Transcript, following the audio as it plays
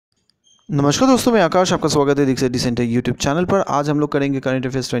नमस्कार दोस्तों, मैं आकाश, आपका स्वागत है दीक्षा डिसेंटर यूट्यूब चैनल पर। आज हम लोग करेंगे करंट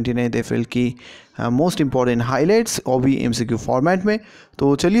अफेयर्स 29 अप्रैल की मोस्ट इंपॉर्टेंट हाइलाइट्स ओबी एमसीक्यू फॉर्मेट में।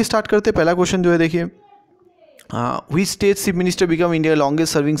 तो चलिए स्टार्ट करते हैं। पहला क्वेश्चन जो है देखिए, which state chief minister become India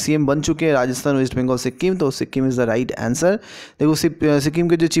longest serving CM बन चुके हैं? राजस्थान, वेस्ट बंगाल, सिक्किम। तो Sikkim is the right answer. देखो सिक्किम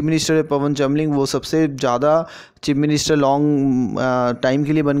के जो चीफ मिनिस्टर है पवन चमलिंग, वो सबसे ज़्यादा चीफ मिनिस्टर लॉन्ग टाइम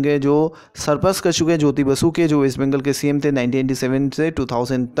के लिए बन गए, जो सरपास कर चुके हैं ज्योति बसु के, जो वेस्ट बंगाल के सीएम थे 1997 से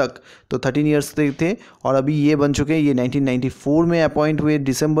 2000 तक। तो 13 ईयर्स थे और अभी ये बन चुके हैं। ये 1994 में अपॉइंट हुए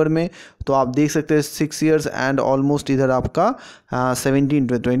दिसंबर में। तो आप देख सकते हैं 6 ईयर्स एंड ऑलमोस्ट इधर आपका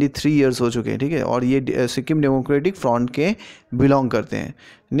 23 ईयर्स हो चुके हैं, ठीक है। और ये सिक्किम डेमोक्रेटिक फ्रंट के बिलोंग करते हैं।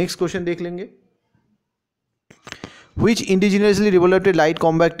 नेक्स्ट क्वेश्चन देख लेंगे। Which indigenously developed light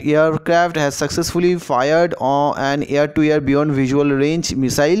combat aircraft has successfully fired an air-to-air beyond visual range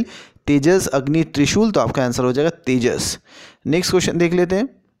missile? तेजस, अग्नि, त्रिशूल। तो आपका आंसर हो जाएगा तेजस। नेक्स्ट क्वेश्चन देख लेते हैं।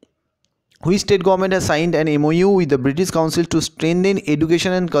 Which state government has signed an MOU with the British Council to strengthen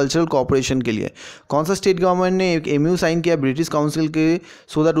education and cultural cooperation के लिए? कौन सा स्टेट गवर्नमेंट ने एक MOU साइन किया ब्रिटिश काउंसिल के,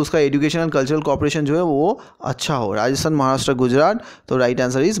 सो दैट उसका एजुकेशन एंड कल्चरल कॉपरेशन जो है वो अच्छा हो? राजस्थान, महाराष्ट्र, गुजरात। तो राइट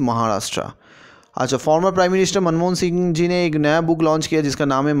आंसर इज महाराष्ट्र। अच्छा, former prime minister Manmohan Singh ji ने एक नया बुक लॉन्च किया जिसका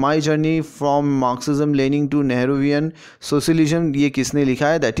नाम है my journey from Marxism laning to Nehruvian socialism. ये किसने लिखा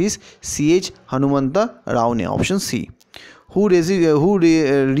है? That is CH Hanumanta Rao ने, option C. Who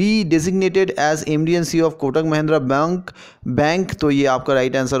redesignated as MD and CEO of Kotak Mahindra bank? तो ये आपका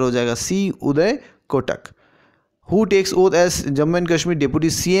राइट आंसर हो जाएगा सी, Uday Kotak. Who takes oath as Jammu and Kashmir deputy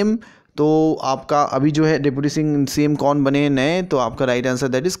CM? तो आपका अभी जो है डिप्टी CM कौन बने हैं नए? तो आपका right answer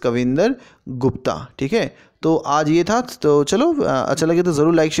that is Kavinder Gupta, ठीक है। तो आज ये था। तो चलो, अच्छा लगे तो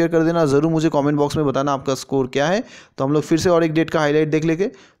ज़रूर लाइक शेयर कर देना, ज़रूर मुझे कमेंट बॉक्स में बताना आपका स्कोर क्या है। तो हम लोग फिर से और एक डेट का हाईलाइट देख लेंगे।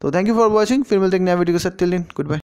 तो थैंक यू फॉर वॉचिंग। फिर मिलते हैं नया वीडियो के साथ। Till then, good bye.